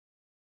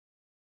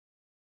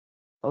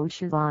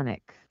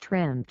Oceanic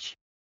Trench.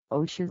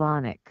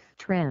 Oceanic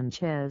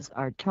trenches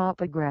are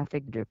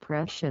topographic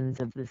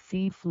depressions of the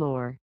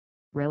seafloor,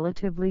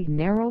 relatively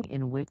narrow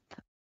in width,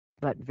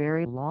 but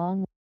very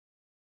long.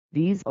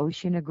 These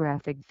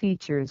oceanographic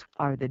features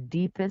are the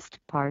deepest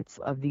parts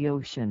of the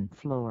ocean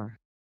floor.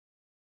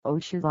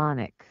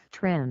 Oceanic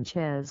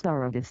trenches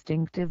are a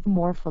distinctive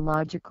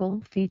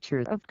morphological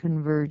feature of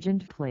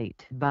convergent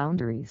plate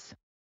boundaries,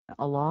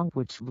 along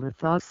which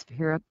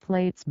lithospheric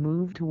plates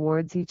move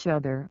towards each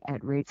other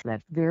at rates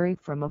that vary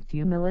from a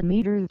few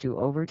millimeters to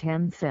over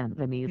 10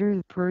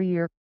 centimeters per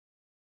year.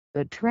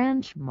 The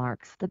trench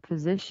marks the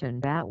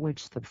position at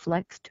which the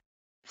flexed,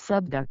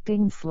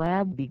 subducting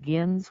slab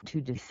begins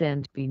to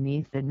descend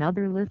beneath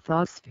another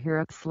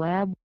lithospheric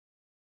slab.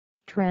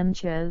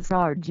 Trenches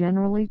are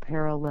generally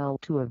parallel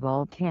to a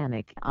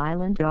volcanic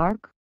island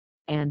arc,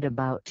 and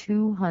about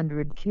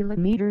 200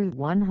 kilometers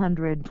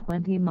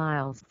 120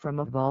 miles from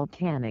a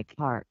volcanic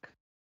arc.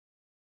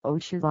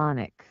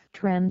 Oceanic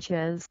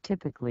trenches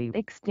typically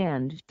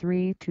extend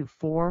 3 to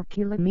 4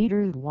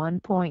 kilometers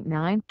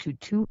 1.9 to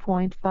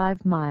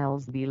 2.5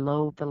 miles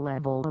below the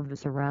level of the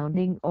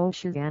surrounding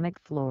oceanic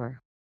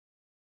floor.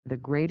 The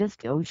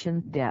greatest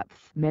ocean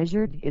depth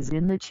measured is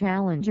in the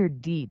Challenger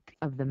Deep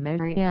of the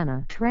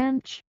Mariana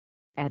Trench,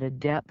 at a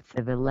depth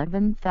of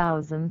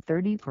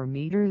 11,034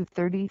 meters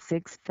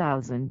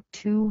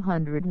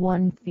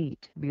 36,201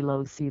 feet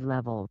below sea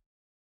level.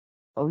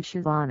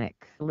 Oceanic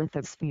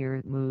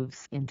lithosphere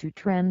moves into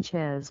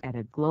trenches at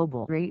a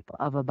global rate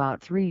of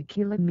about 3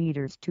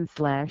 kilometers to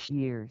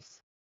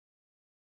years.